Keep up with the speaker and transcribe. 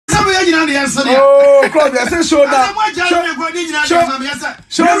Oh, club, yes, showdown.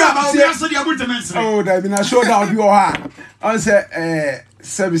 Showdown. Oh, that been a showdown. You are. I say,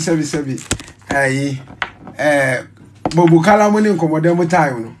 sebi. Bobu Kalamoni Comodemo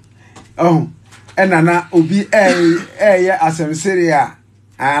time. Oh, and Nana Obi asem Syria.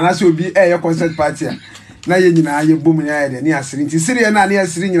 And as will be a concert party. Na yenya ye boom ya de ni asiri nti siri na na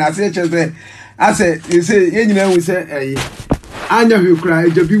asiri nyina ase chese ase say yenyina wu say anya hwekura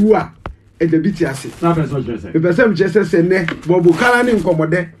ejabi wu a ejabi ti ase na person chese be person chese se ne bobu kala ni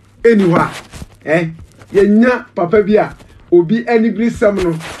nkomode eni ho a yenya papa bi a obi ani bri sam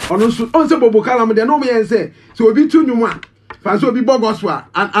no ono so on se bobu kala mo de no me yen say so obi tu nwum a fa so obi bogos wa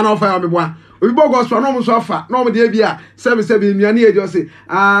an ofa me boa obi bogos wa no mo so afa no mo de bia 7 miani e jo say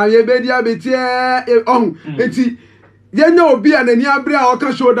ye be dia betie on eti yenya obi a nani abre a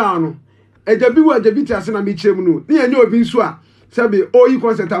oka showdown no ejabi wa ejabi ti ase na me chirem no ne yenya obi nso a sabe oyi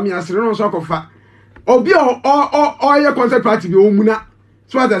concert am ya sere no so akofa obi o ye concert party bi o muna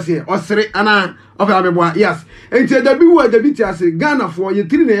so that say osere ana ofa me boa yes enti ejabi wa ejabi ti ase Ghana for ye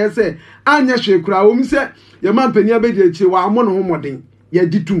tiri na ye say anya hwekura o mi say ye man pani abedi echi wa amo no ho modern ye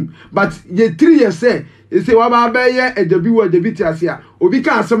ditum but ye 3 years say wa ba be ye ejabi wa ejabi ti ase a obi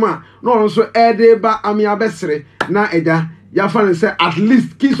ka asema no on so ede ba ami abesere na eja ya fan say at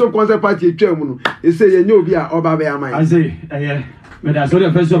least kiso concert party etwa mu no e say ye nya obi a oba be amai I say me da so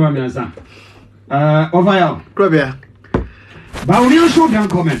the first of me answer over here Krobia Bawumia show down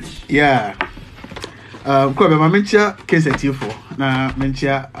comment yeah Krobia ma mentia kesetifo na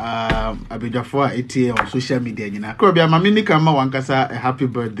mentia abejafo a etie on social media nyina Krobia ma menika ma wankasa a happy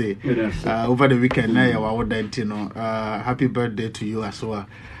birthday over the weekend na ya wa denti no happy birthday to you as well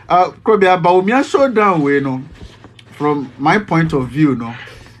Krobia Bawumia show down we no from my point of view no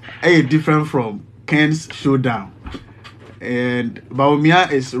different from Ken's showdown and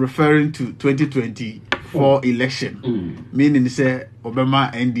Bawumia is referring to 2024 election meaning say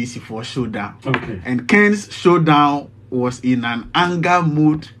Obama NDC for showdown and Ken's showdown was in an anger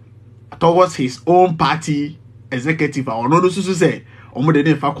mood towards his own party executive or no so say omo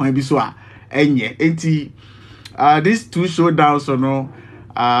de fa kwan bi so a enye enti these two showdowns or no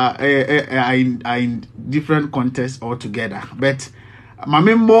are in different contexts altogether but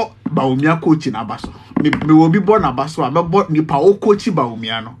mamembo Bawumia coach in abaso me will be born abaso me nipa o coach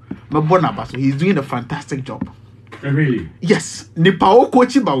Bawumia no me born abaso he's doing a fantastic job really yes nipa o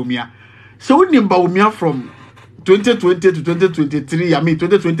coach Bawumia so ni Bawumia from 2020 to 2023 I mean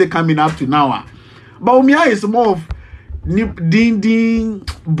 2020 coming up to now Bawumia is more of ding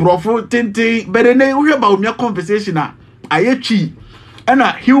brofo tente but then we hear Bawumia conversation ayechi and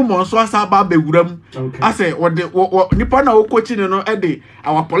human so as about bewuram I say what nipa na coaching no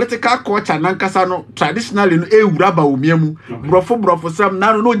our political culture nankasa no traditionally no ewura Bawumia mu brofo sam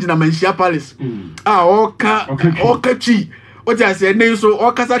na no gina manhia palace oka chi o just say ne so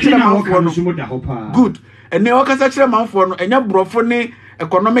okasa kire manfo no good and ne okasa kire manfo no enya brofo ne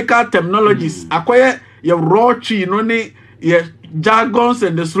economical terminologies akoye ye raw chi no ne ye jargons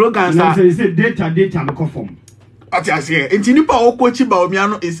and the slogans are say data no conform what I say Intinipa Okochi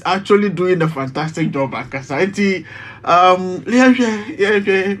Bawumia is actually doing a fantastic job akasa enti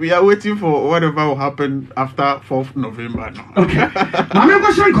we are waiting for whatever will happen after 4th November no. Okay my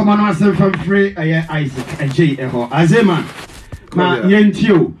question come on myself from free Isaac and J Azema ma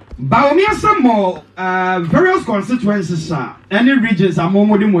yentio Bawumia some more various constituencies any regions are more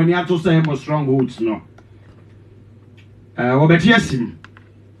modern when you have to say more strongholds no obetiesim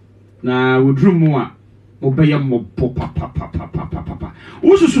na wodrum mu a obeye mo papa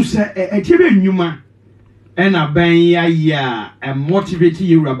ususu se etiebe nnwuma na ban ya motivate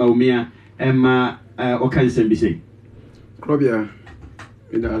you Bawumia ma okanse bi say Krobia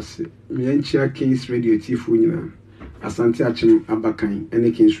idase me enchia Kings Radio tifu nyina Asante Achim Abakan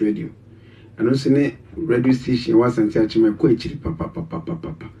ene Kings Radio ano se ne radio station wa Asante Achim ko echiri papa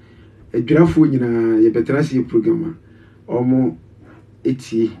edwirafo nyina ye betrasi program omo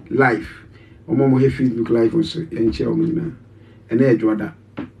eti live omo he Facebook live also enchia omo nyina ene edwada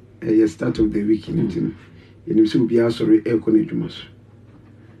ye start of the week in you see be sorry e ko ne dwumaso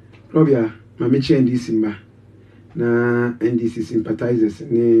Krobia ma me chi NDC mba na NDC sympathizers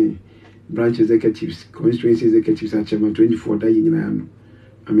ne branch executives constituency executives at chairman 24 that you know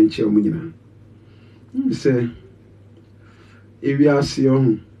I mean chair munyina say if we are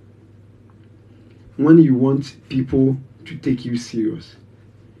serious when you want people to take you serious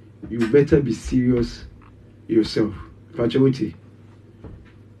you better be serious yourself Pachawiti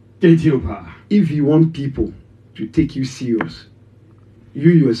if you want people to take you serious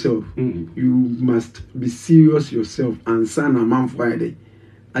you yourself you must be serious yourself and sign a man Friday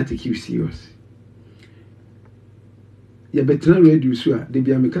I take you serious. Ya better radio so a de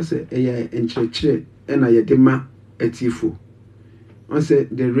bia me ka say eh enchire and I dema etifo. I say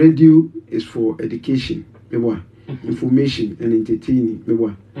the radio is for education, information and entertaining,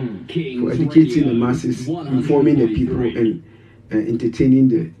 for educating the masses, informing the people and entertaining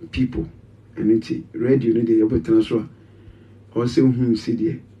the people. And it's radio no dey able transfer. Also who see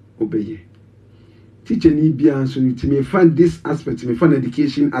there obey. Teacher need be answer to me find this aspect, me find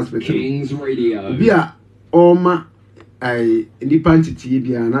education aspect. Kings Radio. Bia oma I independent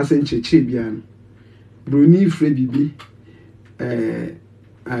bia na senche bia no. Bruni free bibi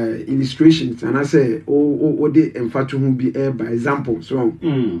illustrations and I say oh they emphasize who be by example so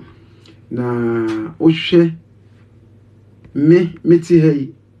na o hwe me ti hey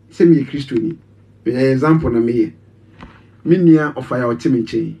se me Christoni example na me nua of fire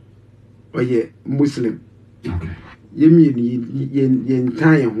otimenche oye Muslim Okay. Yemi yen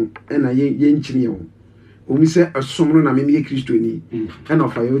tan ho na yen nchine ho omi se asom no na me Christoni na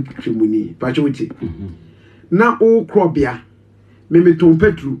of fire twemuni pa choti na o krobia me ton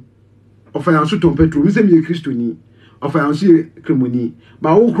petru of fire so ton petru mi se me Christoni of fire so kremuni ba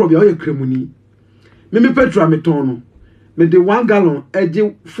o krobia o ye kremuni me petru ameton no me de 1 gallon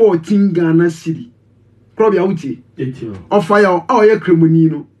eje 14 Ghana cedi krobia uti of fire o ye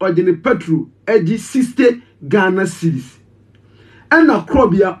kremuni no o de ne petru eje 60 Ghana cedis and na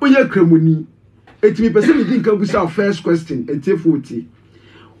krobia o ye kremuni etimi pese me din kan busa first question ete 40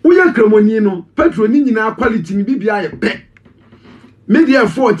 o ye kremuni no petru ni nyina quality ni bibia ye pe me de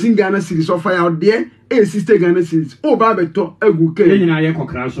 14 Ghana cedis of fire there 60 Ghana cedis o ba beto agu ke Ye nyina ye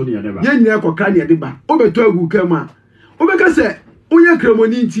kokra so ne yedeba. Ye nyina kokra ne yedeba o beto agu ke ma o be ka se o ye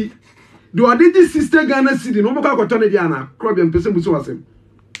kremuni nti do adiji 60 Ghana cedis no mo ka koto ne dia na krobia pese buso wasem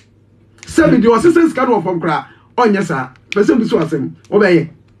sebi the assistance card of from kra onya sa pese buso wasem obeye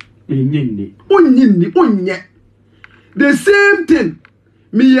Nyinni onye the same thing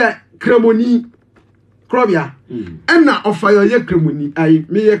me ye kremoni krobia enna ofaya ye kremoni ai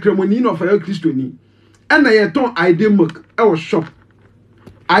me ye kremoni no ofaya Christoni enna ye ton ide milk e wo shop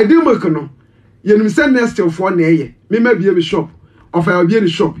ide milk no ye nim se next for na ye me ma bie be shop ofaya bie ni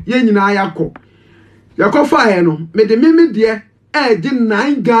shop ye nyina ya ko fa ye no me de me de e di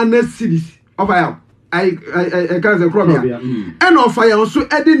 9 Ghana cedis ofaya I can't say crobia. And of fire also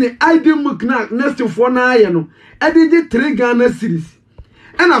adding the idea milk next for na ye no. Adding 3 Ghana cedis.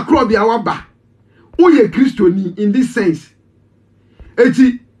 And a crobia waba. O ye Christoni in this sense.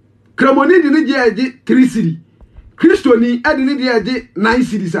 Eti kremoni di ni 3 cedi. Christoni adding di 9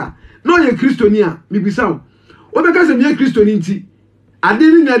 cedis. No ye Christoni a mi bisa o. O be ka se me Christoni nti.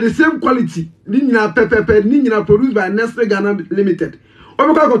 Adding the same quality. Ni nyina pepepe ni nyina produced by Nestle Ghana Limited.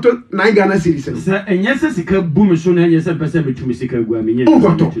 Obi ka goto 9 Ghana cedis. Se enyese sika boom so na enyese pese betumi sika gu amenye.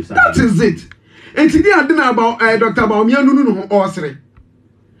 That is it. Enti di ade na about Dr. Bawumia nunu no osre.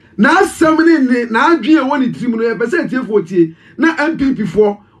 Na asem na adwe e woni trim no e pese tiefo tie na MPP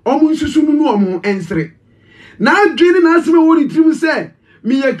for omo nsusu nunu omo ensre. Na adwe ni na asem e woni trim se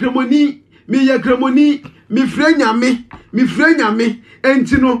me ye kremoni mi frɛ nyame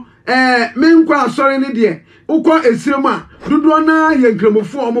enti no me nkwa asɔre ne de ukọ esirem a dodo na ye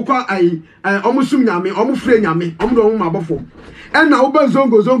nkremofo omukọ ai omusum nyame omufre nyame omdo omu mabofo na wo ba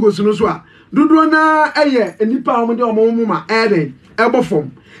zongo sunu so a dodo na eye enipa omde omu ma eden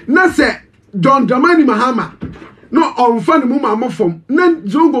ebofom na se John Dramani Mahama no onfa ne mu ma mofom na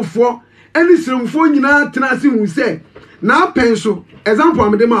zongofo eni siremfo nyina tenase hu se na penso example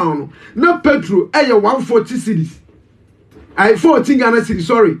amde ma ono na petrol eye 140 cedis ai 14 Ghana cedis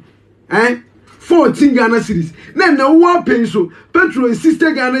sorry 14 Ghana cedis. Na wo penso petrol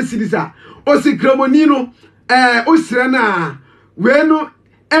 60 Ghana cedis a o si kremoni no o sire na we no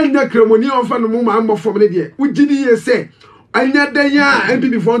enya kremoni on fa no mu ma mbofo ne de ugidi ye se anya dan ya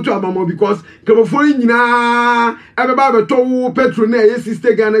MPP for to amamo because kremofo nyina ebe ba be to petrol na ye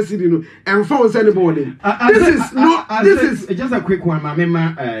 60 Ghana cedis no emfa on send boarding. This is just a quick one ma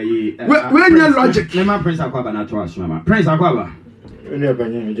mema when your logic mema Prince Akwaba na to asoma Prince Akwaba.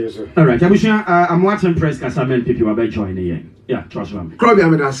 All right, I'm watching press Casamen people will be joining here. Yeah, trust me. Crobby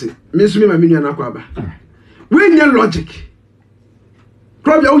Amedasi. Miss me, my minion Aquaba. When your logic.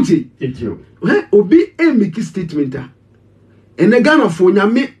 Crobby Outi. It's you. Obi a make statement. And the Ghana for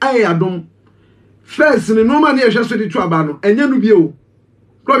Yami, I adom. First, in the normal near just the Trabano, and Yanubio.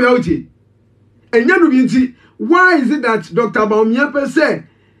 Crobby Outi. And Yanubi, why is it that Dr. Bawumia per se,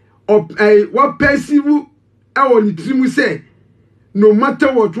 or what perceive our Nitrimu say? No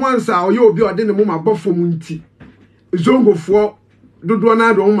matter what once or you'll be ordinary mama buff for munti. Zongo for dodo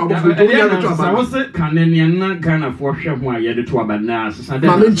na do ma bofo do ya to aba wo se kanene na Ghana fo hwe ho aye de to aba na asesa de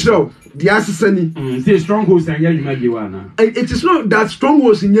ma me nchiro di asesa ni say strongholds and yadwuma bi wa na it is not that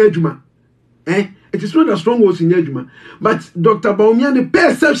strongholds in yadwuma it is not that strongholds in yadwuma but Dr. Bawumia the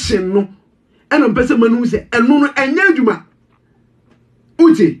perception no and on person manu say eno no enya adwuma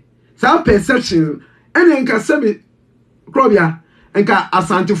uti sa perception and enka sabi krobia enka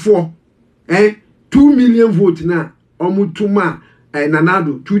asantefo 2 million vote na omutuma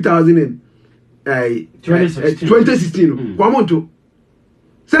nanado 2016 kwa monto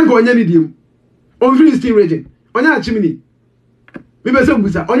senko onya ni dim on free state region onya achimini mi be se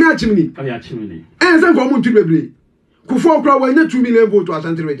busa onya achimini senko omuntu bebre kufo kra wanya 2 million vote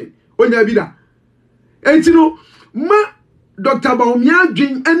asante region onya bi da entino ma Dr. Bawumia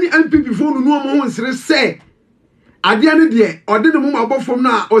dwen ani MPP fo no mo nsere se ade ane de ode ne mo mabofom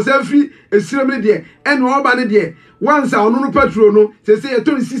na osafri esirem ne de ene oba ne de once ono no petrol no say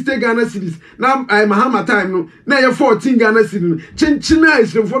 60 Ghana cedis na Mahama time no na ye 14 Ghana cedis chinchina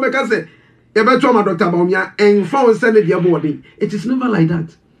esirem fo be ka say ye beto ma Dr. Bawumia en fa on se ne de boarding. It is never like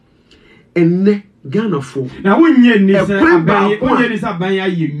that. Enne Ghana fo na wonye ni say aban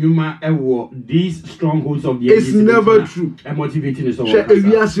aye nnuma ewo these strongholds of the NDC. It's never true. Motivating is all. She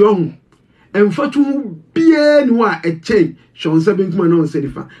ewiase ohun emfatu bie ni wa change shon se bin kuma na on se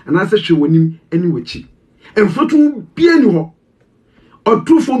difa ana se hwe wonim eni wachi emfatu bie ni ho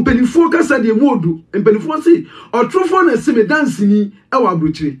otrufo mpelifo kasa de modu mpelifo si otrufo na se me dance ni e wa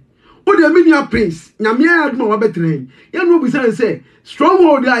abrochire o de menia prince nyame aduma wa betren ye no obusan se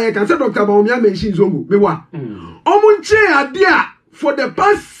stronghold aye kan se Dr. Bawumia mention zongo me wa omunche ade a for the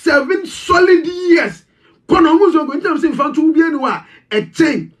past 7 solid years kono omu zongo ntam se mfatu bie ni wa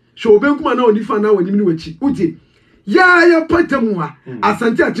change show ben kuma na oni fa na wani ni wachi uti ya patamu ha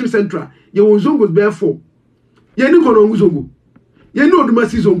asante achim central ye wonzongo be 4 ye ni kono nguzongo ye ni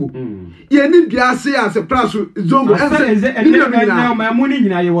odumasi zongo ye ni biase as price zongo na ma muni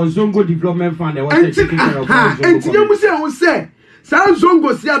nyina ye wonzongo development fund e was taking care of zongo enti ye mu se ho se sa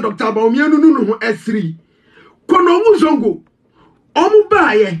zongo sia Dr. Bawumia nu ho S3 kono nguzongo omu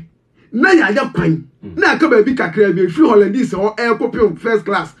baaye na ya kwan na ka ba bi kakra bi free Hollandese or air copy first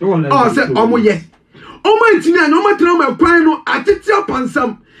class say omo ye omo ntini anya omo tena omo kwan no atetia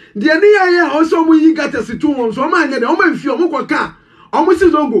pansam de ne ya o so omo yi gata situ won so omo anya de omo mfi omo kwaka omo si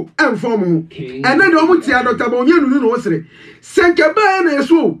zongo enfom ho ene de omo tia Dr. Bawumia nu no sere senke ba na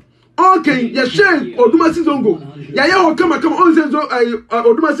eso okay ye share oduma si zongo ya ho kama on se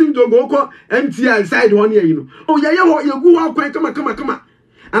oduma si zongo ko MTI side one ye no o ya ho ye gu ho kwan kama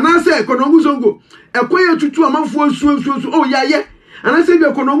anase ekonomu zongo ekoye tutu amanfo nsuo o yaye anase bi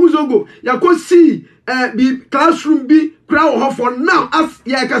ekonomu zongo yakosi bi classroom bi kra wo for now as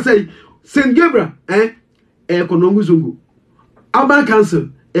ya ka say St. Gabriel ekonomu zongo Alban Council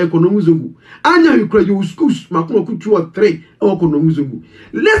ekonomu zongo anya hikra you schools makoma ku 2 or 3 ekonomu zongo.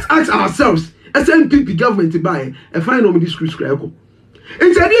 Let's ask ourselves SNPP government buy a fine on this schools kra eko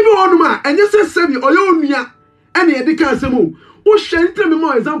intedi bi wonuma enye sebi oye onua ene ye dika asemo o shente me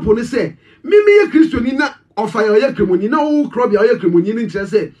more example ni say mimi ye Christiani na ofa ye kremoni na o krobia ye kremoni ni nche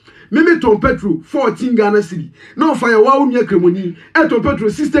say mimi ton petrol 14 Ghana cedi na ofa ye wa o nya kremoni e ton petrol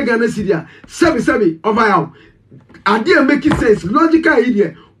 60 Ghana cedi a sebi ofa ya ade make sense logical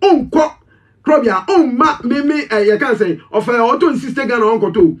idea onko krobia on ma mimi ye kan say ofa ye o ton 60 Ghana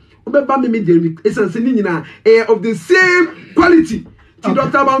onko to o be ba mimi de essence ni nyina of the same quality to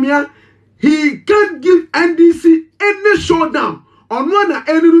Dr. Bawumia. He can't give NDC any showdown. Ono na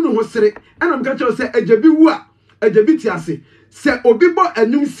enu no hosere. And I'm catch say ejebi wu a ejebi tiase. Se obi bo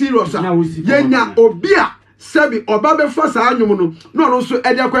enum serious a. Yenya obi a sebi oba be fa sa anyum no. No no so e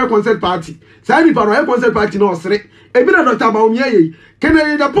dey akwa concert party. Sa ni pa no e concert party no hosere. Ebi na Dr. Bawumia ye.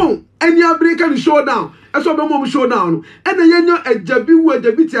 Kene Japan any American showdown. Eso be mom showdown no. E na yenya ejebi wu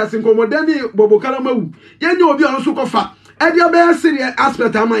ejebi tiase nkomodani bobo kalama wu. Yenya obi a so kofa. Edia be serious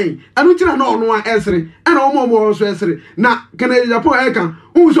aspect amai anu tira na ono a esere ana omo so esere na kana Japan eka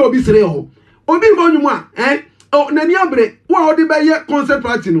unso obi sere ho obi bonyu a nani abre wa odi be ye concert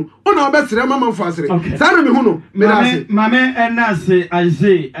party no ona obe sere mama fo asere sa na me hu no me da se mame enase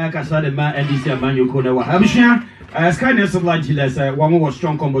aze akasa de ma NDC amanyo ko na wa habishia Skyness of Light Gilles one was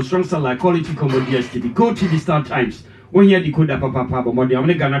strong combo strong like quality combo DSTV go TV Star Times when you decoder papa but mo de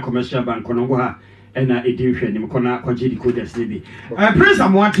Ghana commercial bank kono go ha ena edihwe nim kona kwaje decoders ne bi prince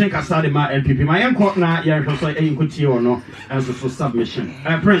am watching kasa de ma MPP ma yenko na ye hwe so enkotie ono enso so submission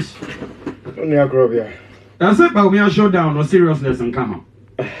prince oni agrobia that's it Bawumia showdown no seriousness and come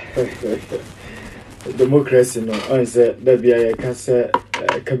democracy no on say da bia ye ka say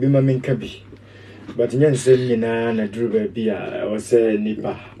kabima men kabi but nyen sem na duru baby a o se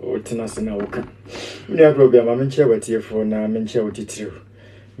nipa o tena se na woka me agrobia ma menche watiefo na menche wotitiriw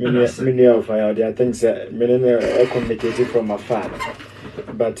me of I think me communicated from afar,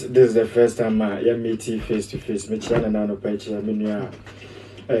 but this is the first time I meet face to face. Me chia na no pa chia me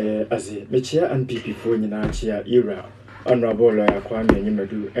as me chia and PP for nyina chia era honorable lawyer Kwame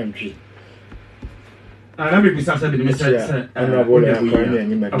Nyimadu MP. Let me be say honorable lawyer Kwame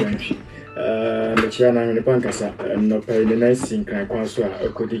Nyimadu MP. Me chia na ne pankasa no pa ne nice sinkran kwa so a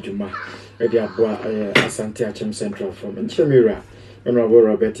okodi djuma e dia boa Asante Achem Central for me chia mira honorable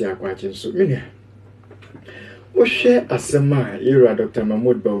Robert Yakwachin so me o share asema era Dr.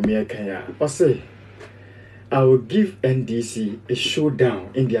 Mahmoud Bawumia Kenya o say I will give NDC a showdown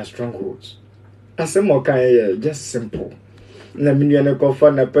in their strongholds. Asema Kenya just simple. Na minua ne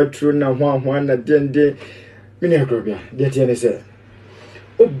kofa na petrol na hwan na dende minua krobia de tiene say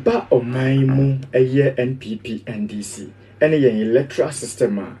oba omaimu eye NPP NDC ene yen electoral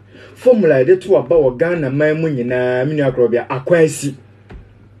system a formula de to aba wo Ghana maimu nyina minua krobia akwansi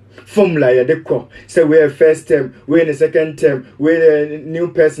formula ya de ko say we first term we in the second term we the new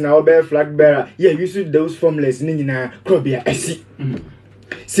person our bear flag bearer yeah use those formulas ni nyina krobia asi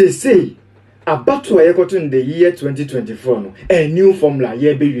say about where you in the year 2024 no a new formula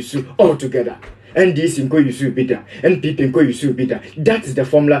ye be use all together NDC go use bidder NPP go use bidder that is the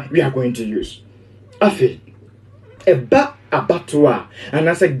formula we are going to use afi eba abatwa and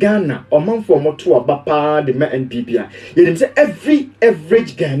as a Ghana or man for moto abapa the NPP a you say every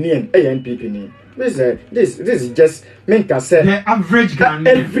average Ghanaian NPP ni this is just men can say the average Ghanaian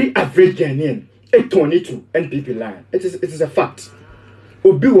every average Ghanaian a 22 NPP line it is a fact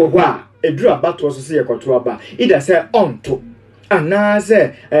obi wo ho a edru abato so se yekoto aba either say onto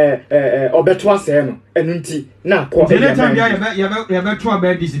anaze obeto ase no enunti na akọ the time ya beto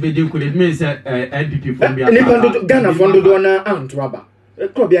aba this be dey could it mean say NPP from bia Ghana fondo do na anto aba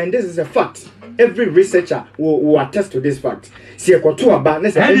klobia and this is a fact every researcher will attest to this fact se yekoto aba na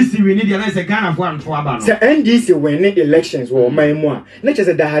say NDC we need the say Ghana for anto aba no say NDC win elections wo man mu a na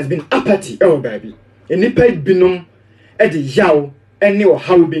say there has been apathy baby enipa binom e de yaw any or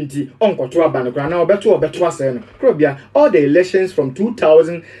how binti onkoto abanokra na obeto ase no krobia all the elections from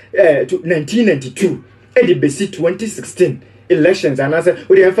 2000 to 1992 edi besi 2016 elections and as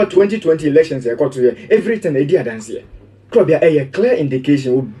we have for 2020 elections e got to everything edi adanse krobia a clear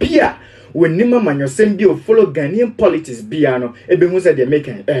indication obia when nima manyosem bi o follow Ghanaian politics bia no ebe hu say they make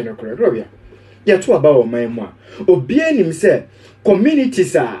no krobia ya to aba o man mu a obia nim say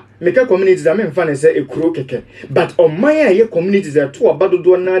communities are make communities are men fan say ekuro keke but on my ye communities are to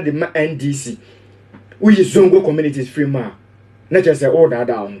abadodo na the NDC we zongo communities free ma not just say all that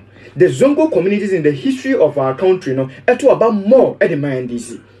down the zongo communities in the history of our country no to about more at the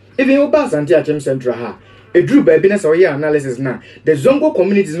NDC even oba Asante Achem Central ha edru ba bi na say analysis na the zongo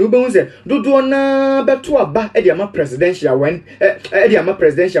communities no be say dodo na beto aba at the presidential when at the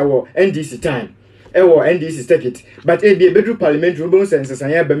presidential NDC time NDC take it but be a bedroom parliamentary no sense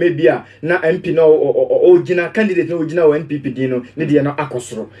and ba maybe na MP no original candidate no original NPP no ne de no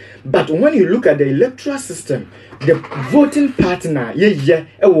akosoro but when you look at the electoral system the voting partner ye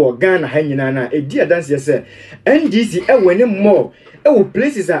Ghana ha nyina na e di adanse say NDC win more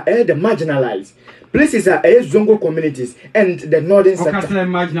places are the marginalized places are zongo communities and the northern sector. Okay,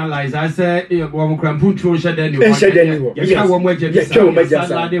 marginalized. I say,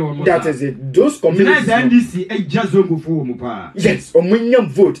 that is it. Those communities. Yes,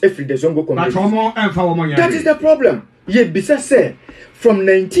 vote every the zongo communities. That is the problem. Ye bisa say from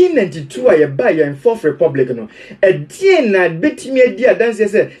 1992 I buy in fourth republic no. A day na betimi dia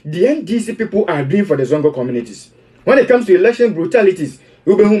dance say the NDC people are doing for the zongo communities. When it comes to election brutalities.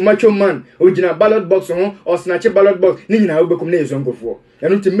 Ube macho man ojina ballot box or snatch ballot box ni nyina ube kum na ezongo fo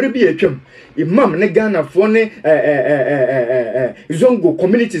eno timre bi etwam imam ne Ghana fo ne zongo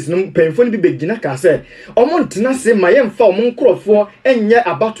communities no penfo ne bi begina ka say omontena se mayemfa omonkrofo enye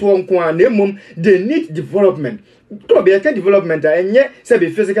abato nko a na emom they need development development enye say be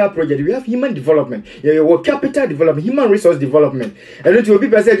physical project we have human development capital development human resource development eno ti obi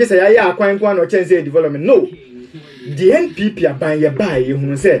be say just ya akwan kwa na o chen say development no. The NPP buy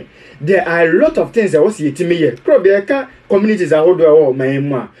you say there are a lot of things that was yet me here. Probably communities are hold all my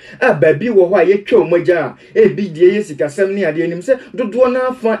ma. Baby wo wa ye twa moja bi die yesika sem ne ade nim say dodo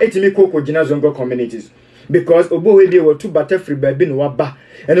na fa etimi koko gina zongo communities because obo we dey wo to bata free baby no waba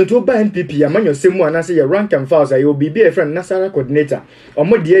and to buy NPP amanyo semu ana say your rank and files ayo bibi a friend national coordinator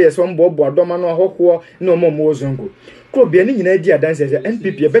omo die yes one bobo adoma no ahoho na omo zongo Krobia ni nyina di adanse se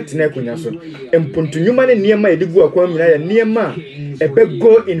NPP ebetena akunya so empuntunwuma ne niema edigu akwa nyina ya niema ebe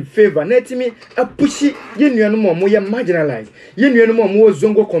go in favor na etimi apushi ye nuanom omo ye marginalized ye nuanom omo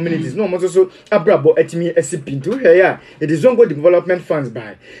zongo communities no omo so abrabo etimi esipintu hwe ya it is zongo development funds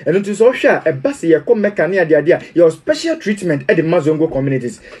by and unto so hwa ebase ye ko meka ne ade ade your special treatment at the mazongo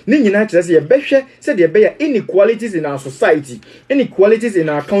communities ni nyina kire se ye behwe se de be ya inequalities in our society inequalities in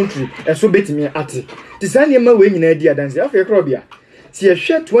our country so betimi ate tisani ma we nyina di adanse afa krobia si ye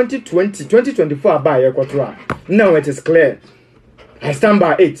hwe 2024 abaye kwotro now it is clear. I stand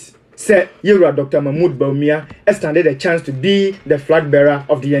by it. Say, Yura Dr. Mahmoud Bawumia extended a chance to be the flag bearer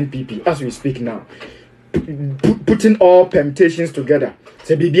of the NPP as we speak now. Putting all permutations together.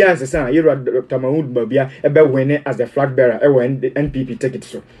 Say, Bibian says, Yura Dr. Mahmoud Bawumia ebe winning as the flag bearer when the NPP take it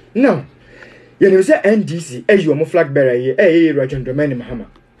so. Now, you say NDC, you flag bearer, Yura John Dramani Mahama.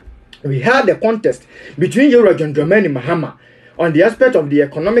 We had a contest between Yura John Dramani Mahama on the aspect of the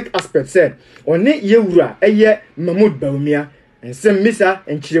economic aspect. Said, only Yura, Mahmoud Bawumia. And some Missa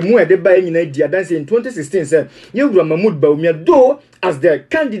and Chiremu at the buying idea dancing in 2016 said, you were Mahmoud Bawumia, though as the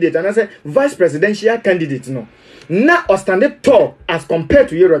candidate and as a vice presidential candidate, no. Now, or standard tall as compared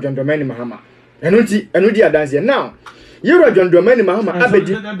to Yura John Dramani Mahama. And Udia dancing now. Yura John Dramani Mahama,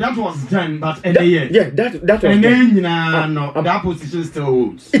 that was done, but that was and then that position still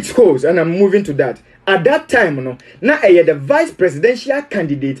holds. It holds, and I'm moving to that. At that time, no, now I had the vice presidential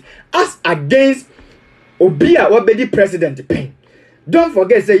candidate as against Obia Wabedi president pen. Don't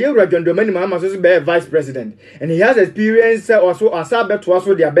forget, say you John Dramani Mahama so be vice president, and he has experience also asabe to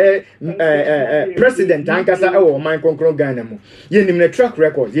also their president ankasa o man konkron Ghana mu. Yenim na track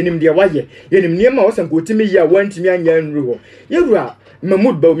record, yenim dia waye, yenim niema osan ko timi ya wantimi anya nru ho. Yewura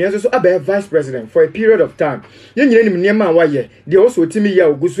Mahmoud Bawumia so abe vice president for a period of time. Yenim niema waye, dia also timi ya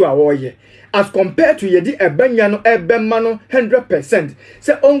ogusu awoye. As compared to yedi ebanya no ebema no 100%.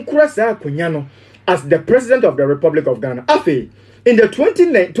 Say onkura sa akonya no as the president of the Republic of Ghana. Afi, in the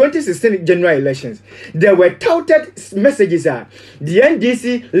 2016 general elections, there were touted messages that the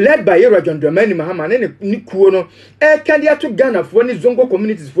NDC, led by John Dramani Mahama and Nikuono, candidate to Ghana for any Zongo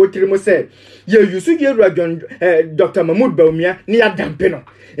communities for Kirimo said, you see Dr. Mahmoud Bawumia near Dampeno.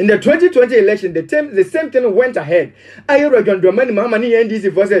 In the 2020 election, the same thing went ahead. Ayora John Dramani Mahama ni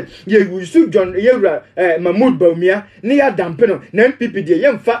NDC for said, you see Mahmoud Bawumia near Dampeno, Nan PPD,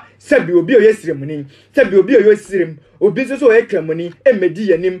 Yemfa, Sabi Obi Yesrimuni, Sabi Obi Yesrim, Obiso Ekramuni, Emedi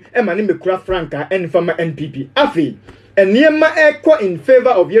Yanim, Emanim Kura Franca, and Farmer NPP. Afi. And Niema Echo in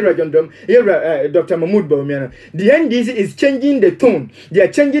favor of Dr. Mahmoud Bawumia. The NDC is changing the tone. They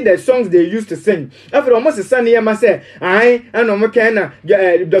are changing the songs they used to sing. After almost a son, Niema say, I know Makana,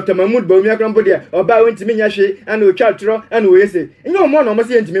 Dr. Mahmoud Bawumia Grampodia, or Bawin Timinyashi, and Uchatro, and Uese. No more, no more,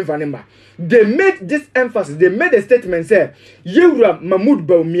 Fanima. They made this emphasis, they made a statement say, Yura Mahmoud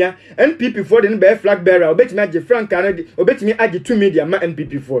Bawumia, NPP for the bear flag bearer, obey me at Frank Canada, obey me at the 2 media, my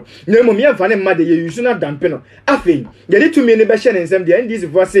NPP for. No more, Fanem Mother, you should not damn penal. Afi, get it to me in the Bashan and some the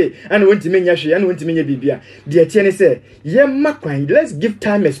NDC for say, and went to me Yashi, and went to me Bibia. The Etienne say, Ye Makwan, let's give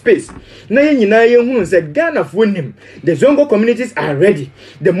time and space. Nayan said, Ghana for him. The Zongo communities are ready.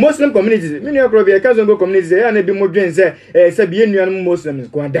 The Muslim communities, many of the Zongo communities, and be more than say, Sabian Muslims,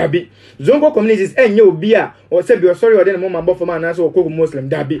 Guandabi. Zongo communities enye obia or say be sorry or then mama bofo man na so ko Muslim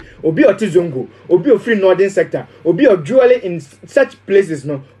dabi obi oti zongo obi of free northern sector obi of dually in such places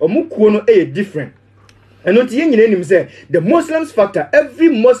no omukuo no different. And not yen him say the Muslims factor every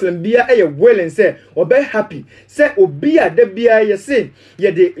Muslim bia well and say or be happy say obia de bia ye say ye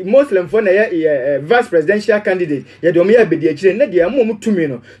the Muslim for na vice presidential candidate ye do me ya be de akire na de amom tumi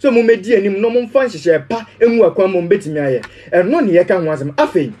no so mo medi anim no mo fan hyehyɛ pa enwu akwan mo betimi aye and no ne ye kan wasem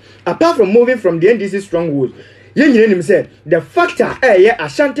afei apart from moving from the NDC stronghold yen him say the factor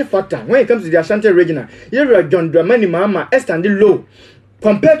Ashanti factor when it comes to the Ashanti region Yura John Dramani Mahama stand low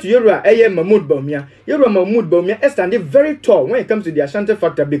compared to Yura Mahmoud Bawumia. Yura Mahmoud Bawumia is standing very tall when it comes to the Ashanti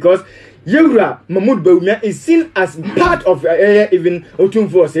factor because Yura Mahmoud Bawumia is seen as part of even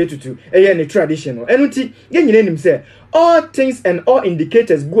Otumfo Setutu, any traditional. And him say all things and all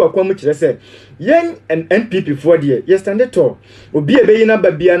indicators go according to say yen and NPP for the yes stand tall. Obi ebeyina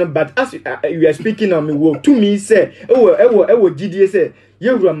babiano, but as you are speaking on me, wo to me say ewo GDA say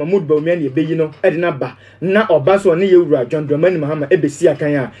Yura Mahmoud Bawumia ni ebeyino edina ba na obaso ni Yura John Dramani Mahama ebesi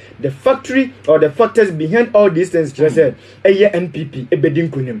akanya. The factory or the factors behind all these things just said NPP ebedin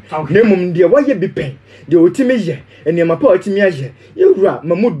kunim. Nemum dia waye bipen de otime ye eniama pa otime aye Yura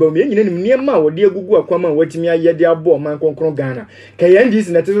Mahmoud Bawumia nyine nim niema wo de agugu akwama watime aye de abo ɔman konkron Ghana ka NDC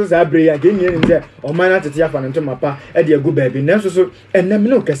na teso za abre ya ge nyɛ nim sɛ ɔman na tete afa no ntoma pa e de agu baabi nanso so ɛnam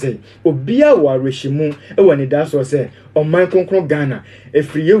no kɛsɛ obia wa reshimu e wɔ ne da so sɛ ɔman konkron Ghana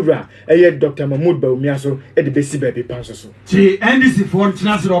efiri yewura ɛyɛ Dr. Mahmoud Bawumia so e de besi baabi pa so ti NDC for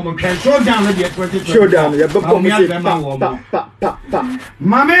international ɔmo kan showdown no de 2020 showdown ya bɛbɔ mo se pa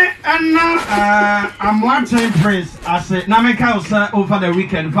mame ɛna amoaten prince ase na meka usa over the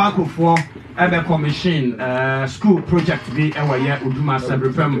weekend Falco for ebe commission school project bi ewa ye Uduma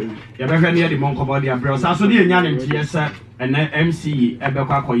Sebrepem ya behwe ne de monko body abrel so so de nya ne ntie se ene MCE ebe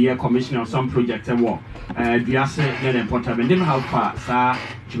kwa koye commission of some project ewo duase ne the portal be dim how far sa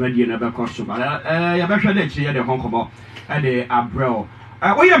jumadi ne be ko so ba ya behwe de chie de honkobo e de abrel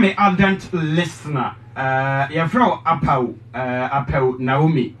we are me ardent listener ya fro apau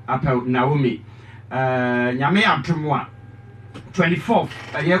Naomi nyame atumwa 24th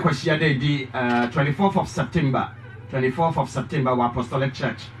year kwashia day di 24th of September wa Apostolic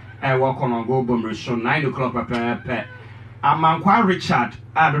Church walk on go bomrisho 9 o'clock pe amankwa Richard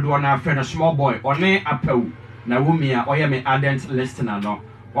adodo na friend a small boy one apau Bawumia oye me ardent listener no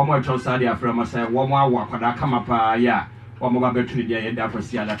one more chosa dia friend mo say one more akwada kama pa ya one more betuni dia yeda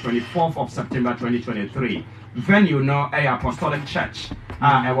kwashia da 24th of September 2023 venue no Apostolic Church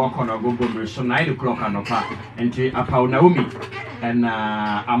I walk on a Google so 9 o'clock anopa and Apau Naomi and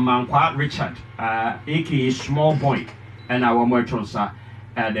Amankwa Richard aka small boy and our motonsa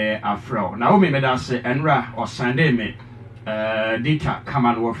at the Afro Naomi made us say Enra or Sunday me data come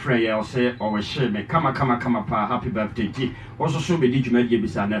and work free or say or shame me come pa happy birthday also so be did you make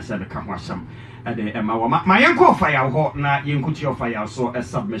bisa said come wasam at the Emma my uncle fire hot na yinkuti of fire so a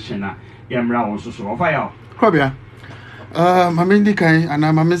submission yamra also so fire Kwabia Mamindi kai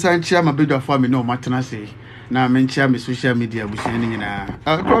ana mamesa nchia mabedwa for me no matena say na menchia me social media bushani nyina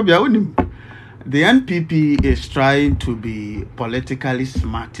Kwabia unim the NPP is trying to be politically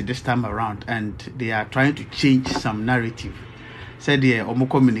smart this time around and they are trying to change some narrative said the omo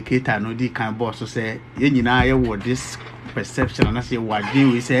communicator no di kan boss so say ye nyina ye wo this perception and say wade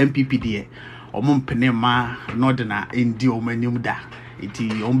we say NPP there omo mpene ma no de na ndi omanim da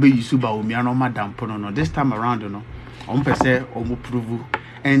iti ombe yusuba Bawumia no madam pono no this time around no say prove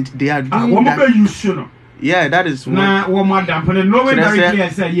and they are doing that. Yeah, that is what. Nah, one more damn. No way very clear.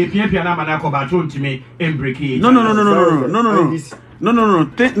 Say you can't na manako baton to me in breaking. No.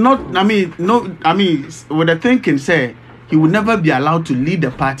 Not. I mean, what the thinking say he will never be allowed to lead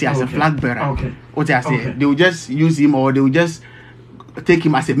the party as a flag bearer. Okay. What I say, they will just use him or they will just take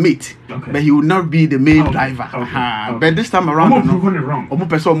him as a mate, but he will not be the main driver. But this time around,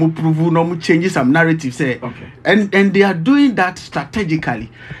 changes some narrative say, and they are doing that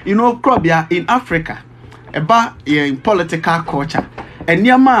strategically. You know, Krobia in Africa, about in political culture, and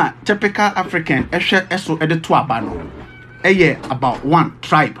Yama typical African, about one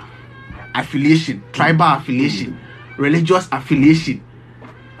tribe affiliation, tribal affiliation, religious affiliation.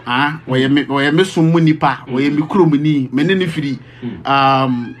 Where me sumunipa, where me krumuni, meneni free,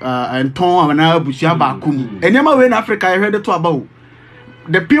 and ton and abusia bakum. And yama in Africa, I heard it about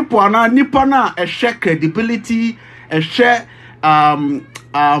the people are now nipana a share credibility, a share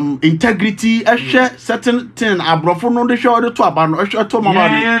integrity, a share certain thing. Abrofono de show the to abano, a share to mama.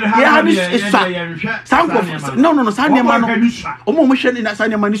 Yeah, no, Sanya Mano, Omotion in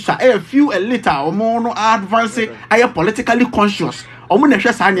Sanya Manisa, a few a little or more advancing, I am politically conscious. Omo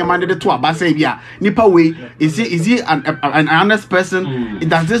share Sanya Man de to abasebia. Nipa way, is he an honest person?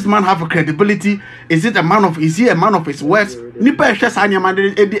 Does this man have a credibility? Is he a man of his words? Nipa share Sanya Man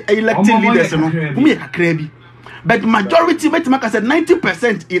elected leaders, no, a but majority, like I said,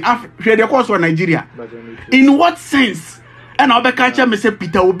 90% in Africa, they call for Nigeria. In what sense? And I'll be catching me say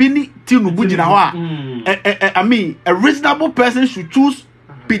Peter Obini Tinubu Jinawa. I mean, a reasonable person should choose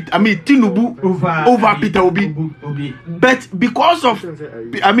Tinubu over Peter Obi. But because of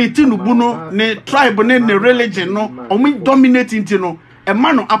Tinubu no, ne tribe ne religion no, only dominating no, a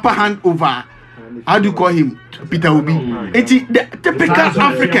man of upper hand over. How do you call him? Peter Obi. It's the typical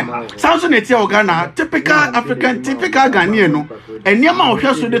African. Sounds like Ghana. Typical African, typical Ghanaian. No. And Yama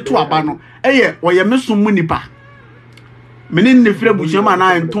Osha so the two abano. Eh, or you miss some money pa. Meaning the Fred Bushama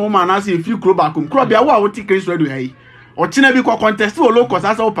and Tom and I see a few crowbakum. Crowbia, what would take case ready? Hey. Or Chinabi contest to a local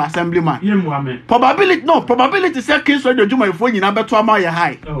as our assemblyman. Probability say case ready do my phone in number 2 mile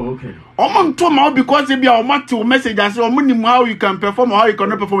high. Oh, okay. Among 2 miles because if you are to message us or minimum how you can perform or how you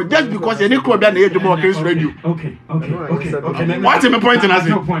cannot perform just because you need to be able to case radio. Okay. What's my point in us?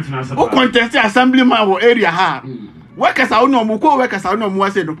 Who contest the assemblyman or area ha? Workers are no more workers are no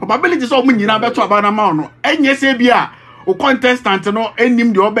more said. Probability so many number 2 about amount. And yes, Abia. o contestant no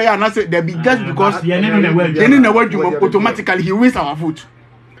enim the obey and I say there be just because yeah na wadwuma automatically he wins our vote.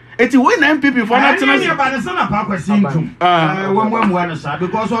 It will win MPP for national.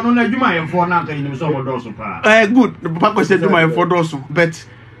 Because on na adwuma yɛ for na kan nim so obodoso pa. Good. The papa said adwuma yɛ for doso, but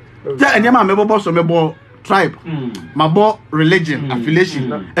tell anyama mebo so mebo tribe, mabo religion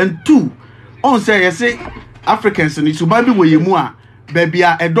affiliation, and two on say Africans ni so ba bi wo yemu a baby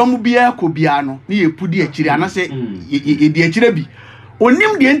a edom bia ko bia no na ye pudi akiri anase ye di akire bi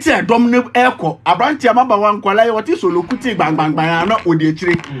onim de enti edom ne eko abranti amaba wan kwala ye wote solokuti gbangbangban na odi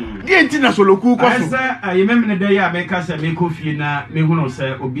akire de enti na soloku ko so ye memne de ya me ka se me kofie na me hu no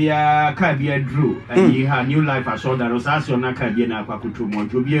se obia ka bia dru and ha new life assured that osasio na ka bia na akwakoto mo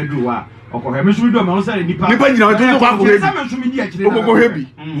obia dru wa okohe me suru do me say nipa jina wo to kwa ko hebi okoko hebi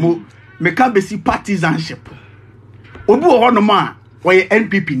mo me ka besi partisanship obi wo hono ma we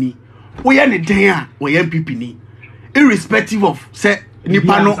NPP ni we ye ne den a we NPP ni irrespective of say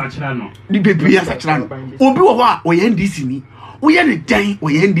nipa no ni bebi asachira no obi wo ho a we NDC ni we ye ne den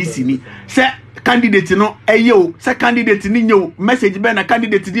we NDC ni say candidate no eye o say candidate ni nye o message be na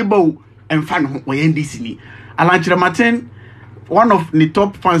candidate di ba o emfa no we NDC ni Alanchire Martin one of the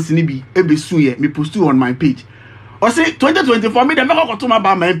top fans ni bi ebesu ye me post on my page o say 2024 me dem make ko to ma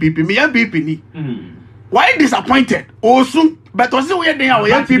ba my NPP me NPP ni why disappointed osun but also we dey our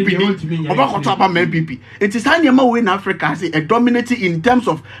NPP ni about to about NPP it is anyama we in Africa say a dominating in terms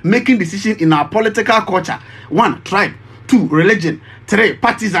of making decision in our political culture. 1 tribe, 2 religion, 3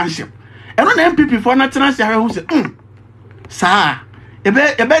 partisanship. And on NPP for national share who say sir you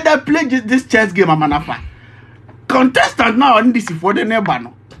better play this chess game amanafa contestant now NDC for the neighbor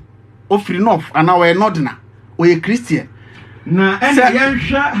no ofri enough and now we not na we Christian. Now, and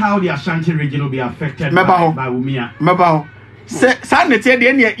how the Ashanti region will be affected by Bawumia. Mabao. Sanity, the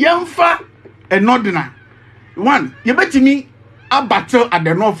end, Yamfa and Nordina. 1, you bet me a battle at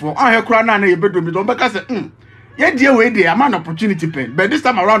the north for I have crown and a bedroom because, yeah, dear way, dear, I'm an opportunity pen. But this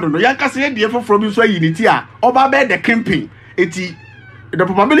time around, no, Yanka said, dear, from you, so unity, or by the camping. The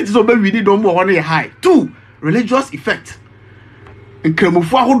probabilities of we need don't more high. 2, religious effect. In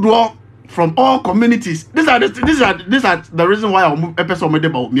Kremufwa who draw from all communities. These are the reason why I move episode made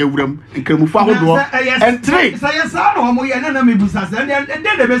about me and Kremufa Hodo. And 3.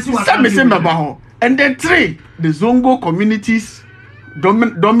 And then 3, the Zongo communities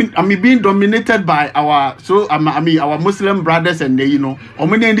being dominated by our our Muslim brothers and they, now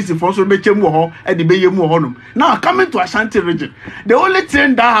coming to Ashanti region, the only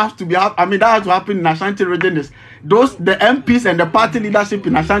thing that has to happen in Ashanti region is the MPs and the party leadership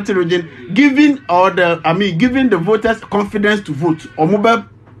in Ashanti region giving the voters confidence to vote or mobile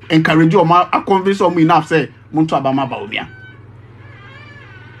encourage or convince them enough say muntu abama Bawumia.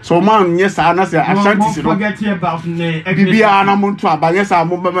 So man, yes, I say Ashanti forget about Bibia na muntu aba yes I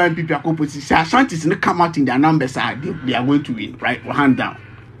mobile MPP opposition. Ashanti come out in their numbers they are going to win, right? Hand down.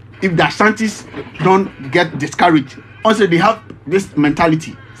 If the Ashantis don't get discouraged, also they have this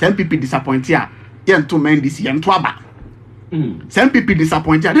mentality. Some people disappoint here. Some people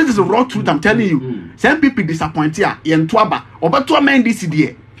disappoint here. This is the raw truth I'm telling you. Some people disappoint here. A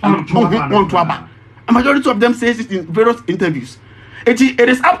majority of them says it in various interviews. It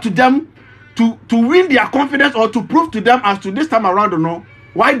is up to them to win their confidence or to prove to them as to this time around or no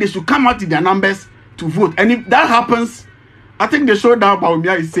why they should come out in their numbers to vote. And if that happens, I think the showdown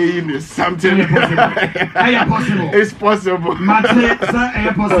Bawumia is saying is something. It's possible. No, you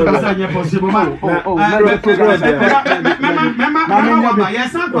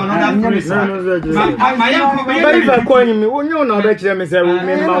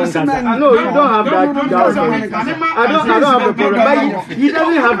don't have that. I don't have the problem. But he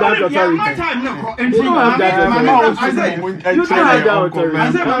doesn't have that authority. You don't have that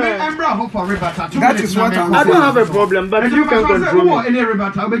authority. That is what I'm saying. I don't have a problem, but you can control me. Any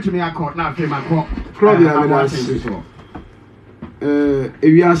rebuttal to me a court now came a court.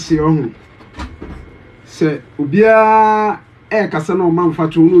 Ewiase ohun se obia kasa na o man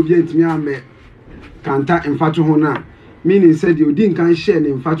fatu no obia ntimi ame kanta mfatu ho na meaning said you din kan share ne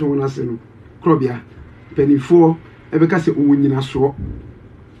mfatu ho na se no krobia penifo ebeka se owonyina so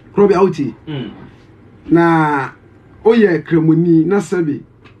krobia oti na oye kremoni na sabi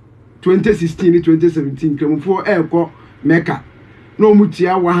 2016 2017 kremofo eko Mecca no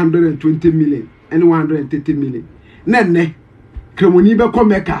mutia 120 million and 130 million nenne kremoni be ko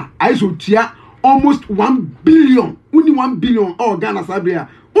Mecca I so tia almost 1 billion only 1 billion Ghana sabria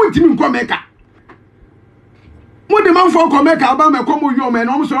untimi nko Mecca mo de man for ko Mecca ba me ko mo yo me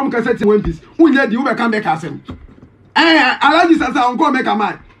no so am ka set one piece unya di u be ka Mecca asem alaji sasa nko Mecca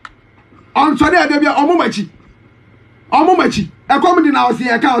man on so dey bia omo machi Omo machi. E come di na o se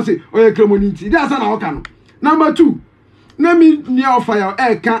e ka o se oye cremonity. That's na o ka no. Number 2. Na me near fire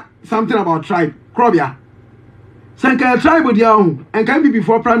e ka something about tribe. Krobia. Sanka tribe dia ho. En kan be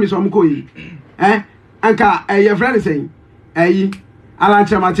before prime minister omko yi. Anka your friend is saying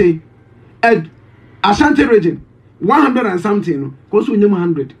Alanchamate Ed Ashanti region 100 and something goes to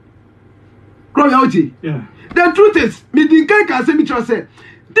 100. Yeah. The truth is, me dinka can say me say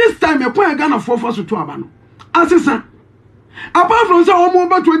this time you point Ghana for to abano. Asesa. Apart from so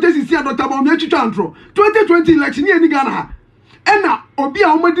almost 2016 Dr. Bawumia Chantro 2020 election in Ghana. And now Obi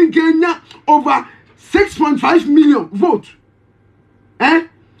Ahmadi Kenya over 6.5 million vote.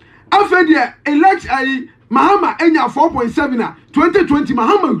 After the election, Mahama Enya 4.7 2020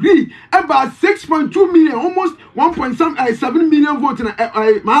 Mahama agree about 6.2 million, almost 1.7 million votes in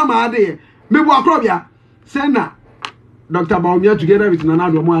Mahama Ade. Mebu Akrobia, Sena, Dr. Bawumia together with Nana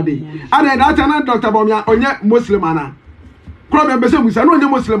Domoade. And then that another Dr. Bawumia onye Muslim ana. Krobia bese musa no onye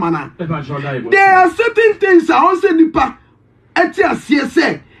Muslim ana. There are certain things I want say nipa etia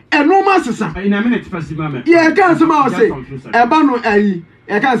siese enoma sesa. In a minute first mama. Yeah, can some say eba no ayi.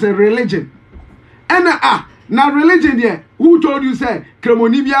 I can say religion. And now religion there. Who told you say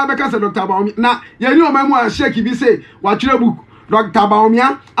Kremoni bia because Dr. Bawumia. Now you know my mo shake be say what your book Dr.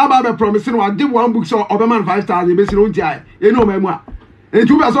 Bawumia about promising what give one book so Oberman 5,000 be no jai. You know my mo. And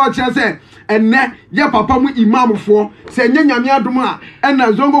two person say and ne ya papa mu imam for say nya nyame adom a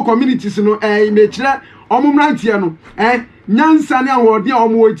na zongo communities no me kire omumrantie no nyansa ne ahode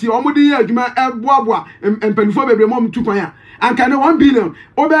omoti omudi ye adwuma eboaboa empanifo bebre mom tukwan a anka ne 1 billion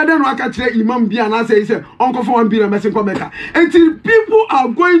obede no aka kire imam bia na say onko for 1 billion mesin ko meka until people are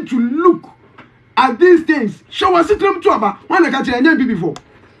going to look at these things show us trim to aba one aka kire nya before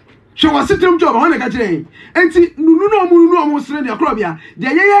show us trim to aba one aka kire enti nunu no omu sere ne akrobia de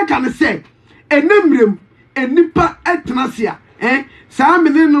ye ka ne say enemrem enipa etnasia saa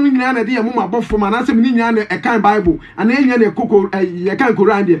mene no nyina na de ye mama bofo ma na se mene nyina na ekan bible ana enya na koko ye kan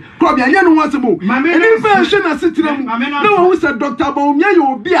koran de krobia ye no wasemo enipa hwe na sitiram na wo say Dr. Bawumia ye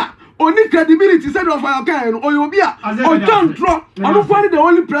obi a oni credibility said of our kan no obi a o chantro onu fani the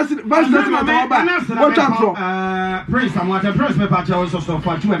only president vice president oba o chantro praise amwata press me pa also so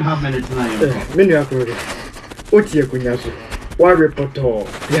for 2.5 minutes na ye menu akoro otie kunyaso one reporter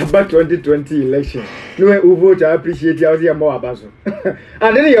yeah back 2020 election no we vote I appreciate you as more abaso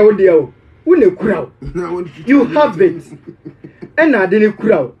and then you dey une kura you have it and na dey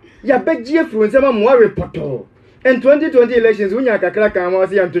kura ya begie from say more reporter in 2020 elections unya kakra kan ma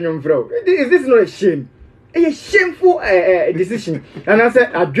say Antonio Mfrao is this not a shame a shameful decision and I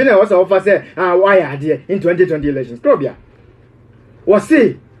said adwena was offer say why are there in 2020 elections probia was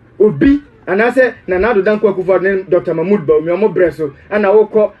say obi and I said, Nanado Danko for name Dr. Mahmoud Bawumia mo breso, and I will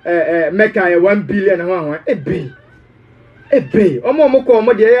call Mecca 1 billion a bay. A bay. Omo moko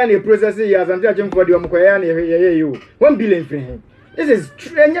mo de any process years and judging for the Omokoyan you 1 billion for him. This is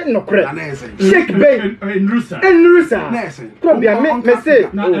strange no correct. Shake bay in Rusa. Probably me say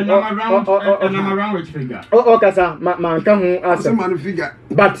and I'm around which figure. Oh, Kasa, man come answer man figure.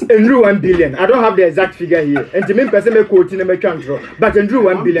 But in 1 billion, I don't have the exact figure here. And to me, person may quote in a control. But in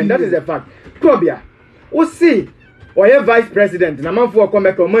 1 billion, that is a fact. Probia, we see. Or your vice president, na man for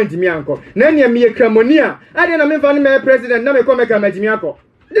come comment me uncle. Nanya me Cremonia. I didn't mean for me president, na me come comment me uncle.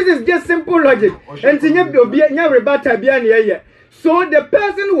 This is just simple logic. And to nya rebata biani here. So the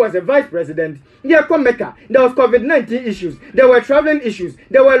person who was a vice president, there was COVID-19 issues, there were traveling issues,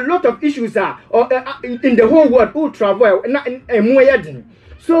 there were a lot of issues in the whole world who travel.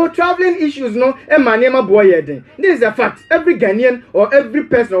 So traveling issues no this is a fact. Every Ghanaian or every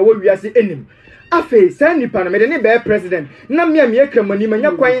person or what we are seeing. Afe sani panamede ne be president na me Kremoni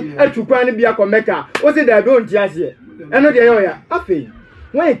manya kwan atukwan ne bia komeka o se da be on tiase eno de yoya afe.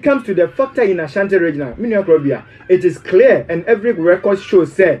 When it comes to the factor in Ashanti region, it is clear and every record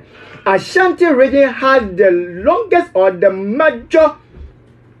shows say Ashanti region has the longest or the major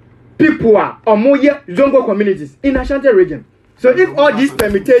people or more Zongo communities in Ashanti region. So if all this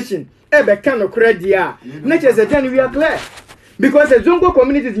permutation ever kind of credit here, nature is then we are clear. Because the Zongo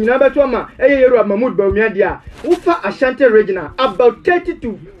communities in Abatoma, Mahmoud Bawumia dia, Ufa Ashanti region about 30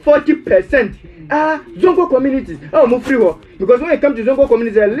 to 40%. Zongo communities. Oh, Mufriwo. Because when it comes to Zongo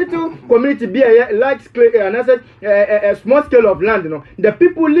communities, a little community be a large scale, a small scale of land. You know, the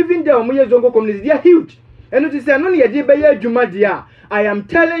people living there, Zongo communities, they are huge. And it is only a Juma dia. I am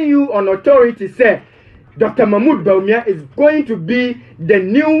telling you on authority, say Dr. Mahmoud Bawumia is going to be the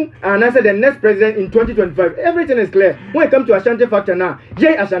new and I said the next president in 2025. Everything is clear. When it comes to Ashanti factor now,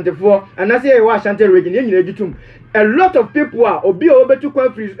 Jay Ashanti 4 and I say Ashanti region, a lot of people are Obi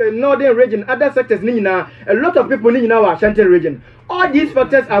to northern region, other sectors a lot of people in our Ashanti region. All these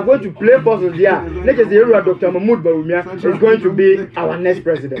factors are going to play forces there. Next is the area Dr. Mahmoud Bawumia is going to be our next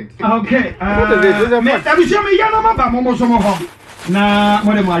president. Okay. Now,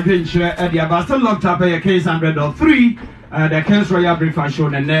 what am I doing? The still locked up a case 103. The Kens Royal Breakfast Show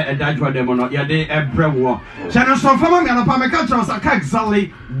and a Dajwa Demono, Yade, a war. Channel so from Pamaka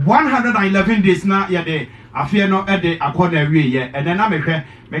exactly 111 days now, Yade. I fear not at the Aquana Ray, and then I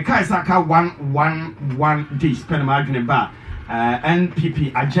make Saka 111 days, Penmargin Bar,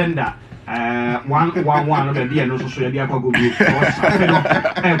 NPP agenda. 111 of the day and also the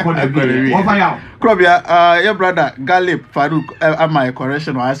Krobia, your brother Galip Farouk, am I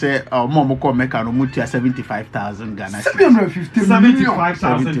correction? I say, Momoko Mekano Mutia 75,000 Ghana.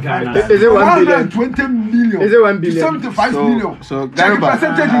 75,000 Ghana. Is it 120 million? Is it 1 billion? 75 million. So,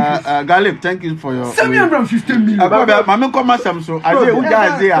 Galip, thank you for your 750 million. Mamma come some so I say,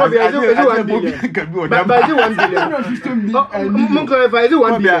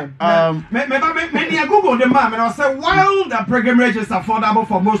 Many Google the map and I say while the program rate is affordable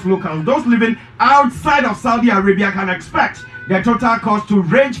for most locals, those living outside of Saudi Arabia can expect the total cost to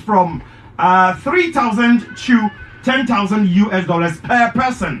range from 3,000 to 10,000 US dollars per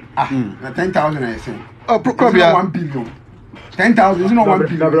person. 10,000 I say. Oh, probably 1 billion. 10,000 is not 1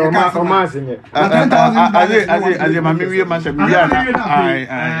 billion.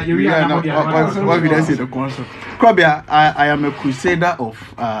 I am a crusader of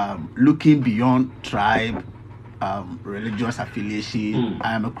looking beyond tribe, religious affiliation.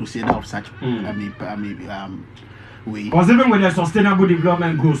 I am a crusader of such. Because even with the sustainable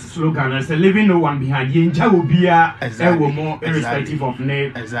development goals slogan, it's a leaving no one behind. Yinja will be more irrespective of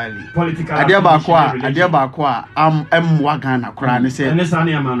name, political. Adiabakwa, I'm Wagana Kran say,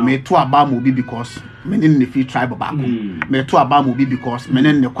 me to Abamu be because men in the free tribe bakum. Me to Abamu be because men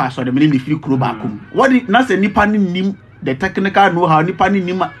in the quas or the men in the free crew bakum. What is not a Nippon nim? The technical know how Nippon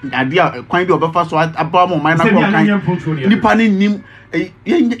nim idea kind of a first one Abamu minor Nippon nim.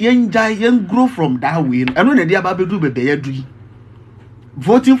 Young grow from that way. I know the idea about do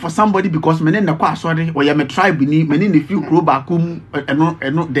voting for somebody because men in the qua sorry or you may try beneath men in the few grow back and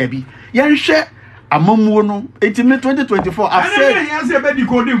not Debbie. Young share a momono 2024. I've said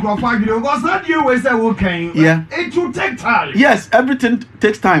yeah, it will take time. Yes, everything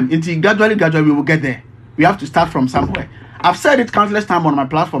takes time. Until gradually we will get there. We have to start from somewhere. I've said it countless times on my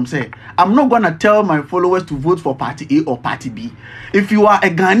platform. Say, I'm not gonna tell my followers to vote for Party A or Party B. If you are a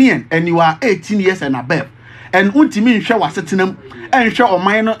Ghanaian and you are 18 years and above, and ultimately share was sitting them and share on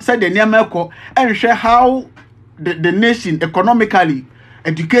minor said the near Melco and share how the nation economically,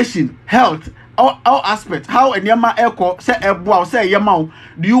 education, health, all aspects, how a Yama Echo say Yamau,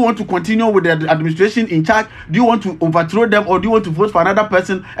 do you want to continue with the administration in charge? Do you want to overthrow them or do you want to vote for another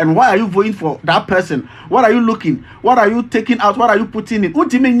person? And why are you voting for that person? What are you looking? What are you taking out? What are you putting in?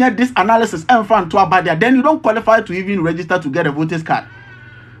 Ultimately, this analysis and fun to about there, then you don't qualify to even register to get a voter's card.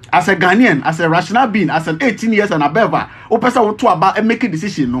 As a Ghanaian, as a rational being, as an 18 years and above, o person want to about and make a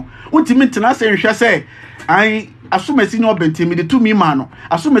decision. No, ultimately, I say, I assume senior benti me the 2 me mano.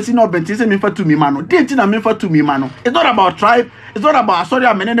 Assume senior benti say me for 2 me mano. Dating na me for 2 me mano. It's not about tribe. It's not about sorry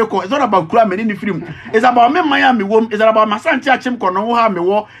ameneneko. It's not about kura meneni film. It's about me Miami wom. It's about masanti achim kono wo ha me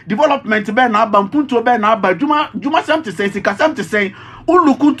wo development be na aba mpunto be na aba juma something say sika something say.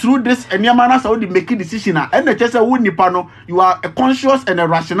 Look through this and your man Saudi making decision and the chess nipano, you are a conscious and a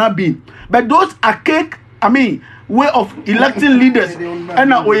rational being. But those archaic, way of electing leaders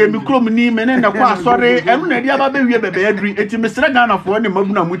and we micro name and sorry, and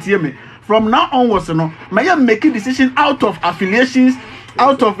from now onwards, may I make a decision out of affiliations,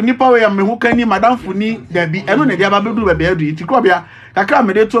 out of Nipa where Mehukani, Madame Funi, there be and the Ababu baby to Krobia. Kakra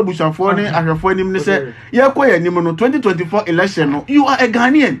me de to bushafo ne ahwefo nim ne se ye koya nim no 2024 election no you are a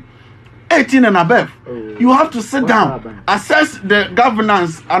Ghanaian 18 and above. You have to sit down, assess the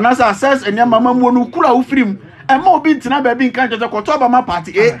governance and assess enya mama mu no kura ufrim e ma obi ntina ba bi nkan je koto Obama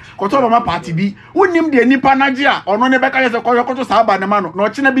party A koto Obama party B wonim de nipa naje a ono ne beka je koto sa ba ne ma no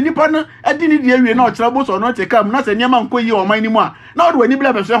ochina bi nipa no adi ni de awie na ochira bo so no tekam na se nyama nkoyi o man ni mu a na wo ni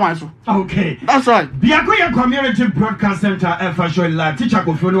bla be so hwan so. Okay, that's right. Biakoya Community Broadcast Center Fashion La teacher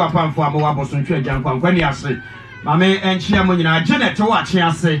ko funu apamfo amawa boson twa jan kwani ase mame enchia mo nyina Janet wa che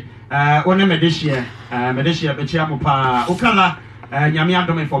ase one medeshia be chia mo pa okala Nyame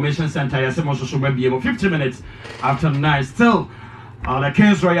Adom Information Center yasemo so ba bie mo 50 minutes after 9 still The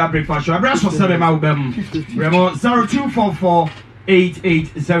King's Royal Breakfast Show. Abrash for 7 Maubem. Remo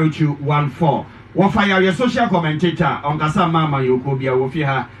 0244880214. What fire your social commentator on Kasa Mama Yokobia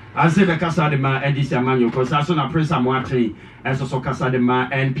Wofiha. As if a Casa de Ma and this Amanyo, because as soon as Prince Amwati, as also Casa de Ma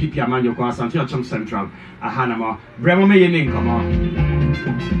and Pipi Amanyo, Santia Chum Central, a Hanama. Bremo may name, come on.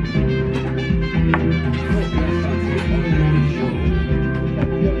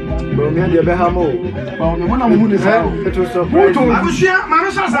 Bawumia de Behamo. Bawumia na muhu ne sa. It was surprising. I was here,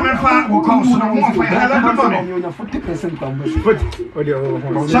 Marissa Samefa will come soon more for you 40%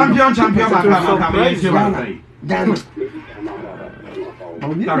 champion,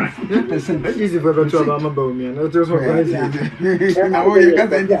 easy for the 12 hour Bawumia. That was surprising. Now you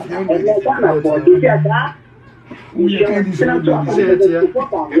can't say that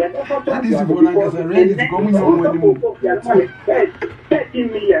is for us ready to come in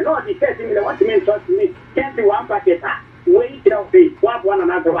 13 million, no, the 13 million, what you mean to me? 21 packets, wait, one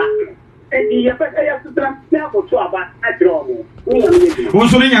another. And the effect I have to transfer to about a draw.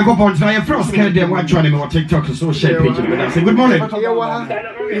 What's on your go try a first care them watch on him TikTok to social page. Good morning.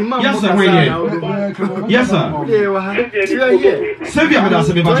 Yes, sir. Yes, sir. Serbia with us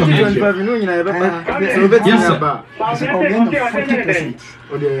a bit of yes, sir.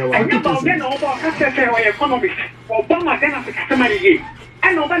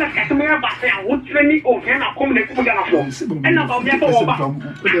 And no better customer but I would train me over and come the Kuga and about me it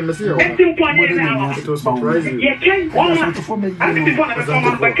was surprising. Yeah,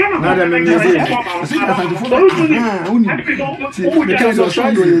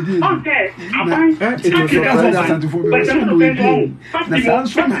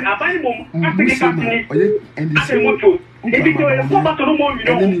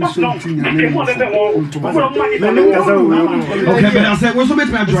 also make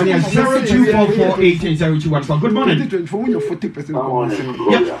my journey at 0244880214. Good morning.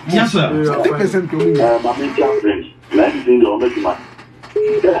 40%. Yes, sir. 40%.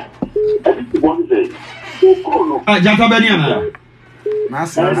 Jata Beniana.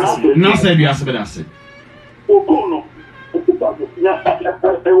 Nasa Biasabedasi.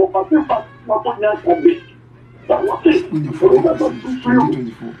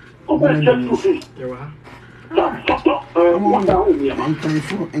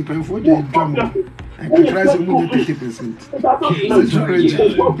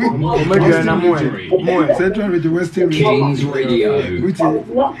 Central Radio Western Kings Radio. Which is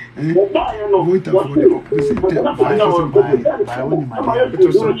voter for the opposite.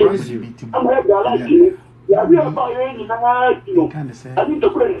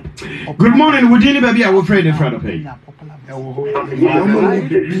 Good morning, would you baby? I will pray in front of you.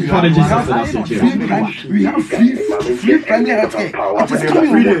 Father Jesus, we have free primary healthcare. It is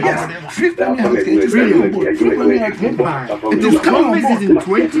coming. Yes, free primary healthcare. It is coming. Free primary healthcare. It is coming. This is in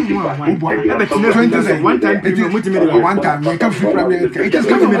 21. One time, you can free primary healthcare. It is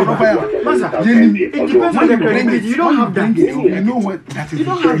coming. It depends on the language. You don't have that. You know what that is. You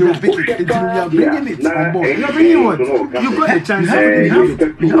don't have that. We are bringing it on board. You are bringing what? You got a chance.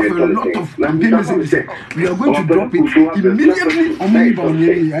 We have a lot of campaigns in this. We are going to drop it immediately on my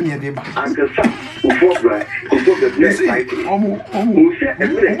Bawumia and Yadeba. You see, almost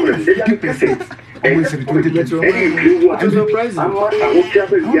 50%. Almost 20%. I'm surprised.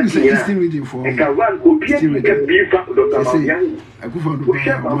 I'm still waiting for I go for the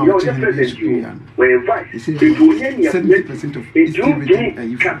 70% of it still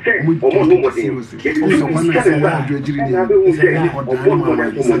waiting.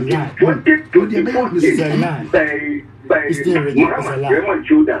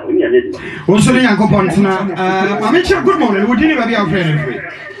 Good morning. Would you be our friend?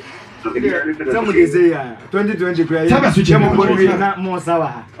 Somebody say 2020 cry. More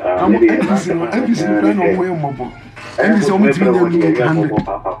sour. NDC plan on way mobile. NDC almost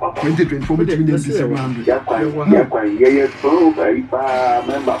 2024 between the 700.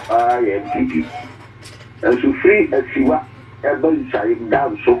 And so free as you are. Everybody saying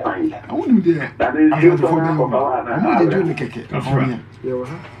down so fine. I wouldn't be there. That is you for I'm not doing the cake. Bawumia.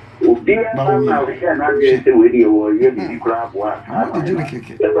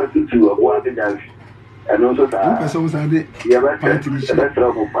 And also, and also Sunday, party mission. It's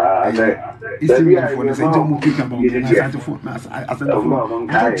still for the same time pick about the Nassau for us. As a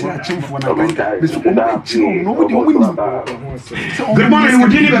for nobody winning. Good morning,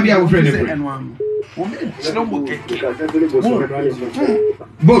 would you be our friend?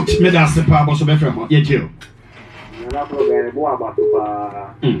 Boat made us the power of a friend. Yet you. Now,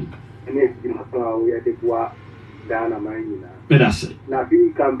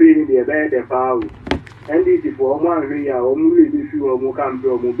 campaign the bed, the power. NDC for one area, or movie this you or more camp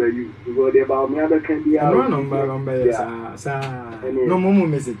or more value. Because they about me other can be out. No more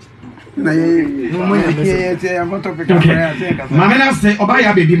message. Mamma say,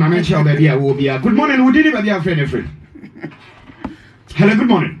 Obaya baby, Mamma shall be a will be a good morning. Who did it be a friend? Hello, good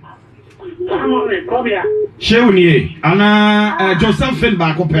morning. Good morning, come here. Shewni, Anna Josephine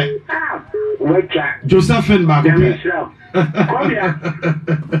Bacope. Josephine Bacope. Come here.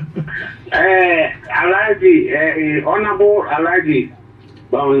 Alaji, honorable Alaji,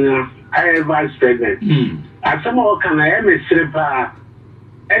 Bawumia, I vice president. As some more can I am a stripper.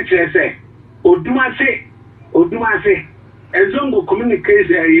 HSA, Odumase, and Zongo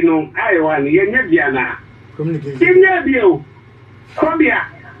communication, you know, I want Yeniana. Communication. Yenabio, Kobia,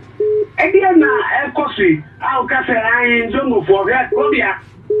 Ediana, Elcosi, I'll cast a line Zongo for that Kobia.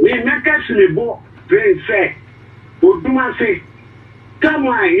 We make us me bo, train say, Odumase. Come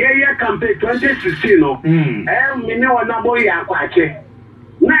on, yeah, campaign 2016. No, me know what number you are quite.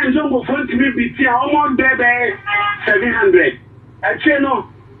 Now, Zongo phone to me be almost baby 700. Actually, no.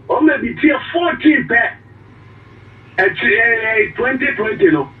 Or maybe tier 14 per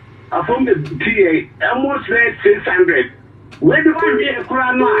 2020 no. I from the TA almost 600. Where do I be a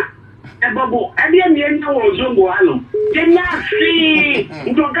crown? A bubble. I didn't know Zongo Alum. Did not see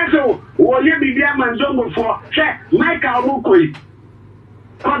Ntokaso. Will you be there man Zongo for? Check Michael Mukoi.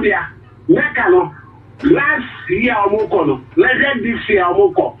 Kobia, Mekano. Last year Mokono. Let's this year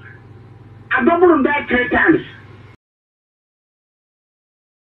Moko. I doubled that 3 times.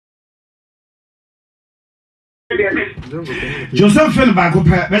 Josephine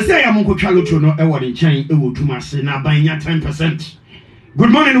Bacope, but say I'm Uncle Chaluto, no, I want to change a wood to my sin, now buying 10%. Good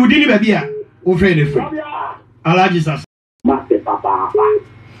morning, Udini Babia, Ufede Free. Alajis, Master Papa.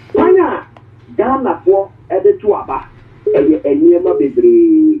 Why not? Ghana for Eddie Tuaba, and Yama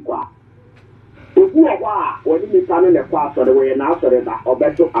Bibri. Uguawa, when you stand in the class or the way now, so that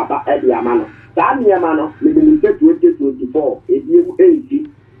Obeto Abba Eddie Amano. Tanya Mano, maybe 2024, if you 80.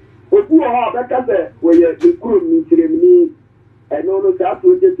 Oguawa, better say, where you could meet me, and no,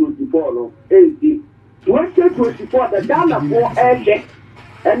 2024, no, 80. 2024, the Ghana for Eddie.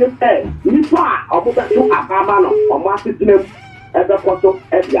 And it's a Nipa, Obeto Abamano, or Master Tim, ever Coto,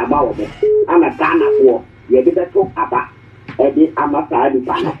 Eddie Amano, and a Ghana for, you better talk about Eddie Amasa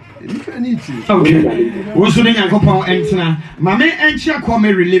Pano. Okay. What's the name of Entna? Mame Encha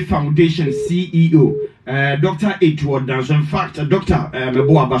Kwame Relief Foundation CEO, Dr. Edward Dance. In fact, Dr.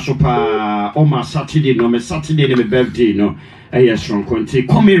 Meboa Bashopa, Oma Saturday, no, Saturday, my birthday, no, yes, from Conte,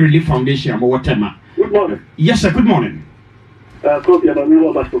 Kwame Relief Foundation, Mawatema. Good morning. Yes, sir, good morning. All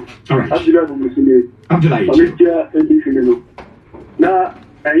right. Abdullah. Now,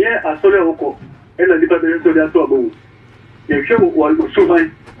 I saw Hoko, and I did the trouble. You show one so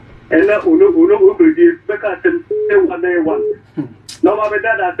fine. And now, Uno produce Beckham 1. No, my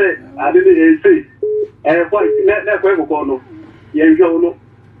dad, I said, I didn't say, and quite never go no. Yanjo,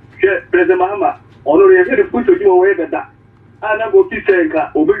 President Mahama, only a very put you away that. And I go to say,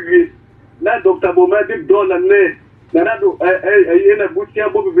 Obey, not Dr. Bomatic Don and Nay, Nanado, a Butia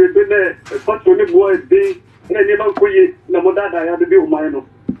Bobby, what's on the boy day, and I never could you, Namoda, I had to be mine.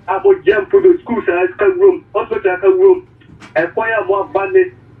 I would jump to the school size room, hospital room, and fire more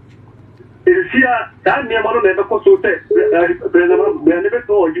bandit. Here, that near Mano never cost so tech. President, we never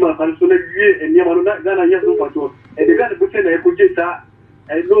saw you and so and near Mano Ghana, yes, no patrol. And they got to put in a Kujita,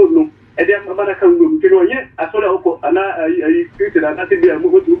 and no, and then Mamaka room. You know, yet, I saw the Oko, and I created and nothing there,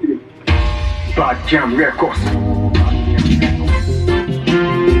 move to him. But jam records.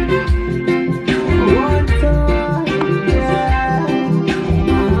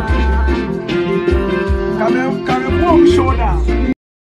 Come on, show down.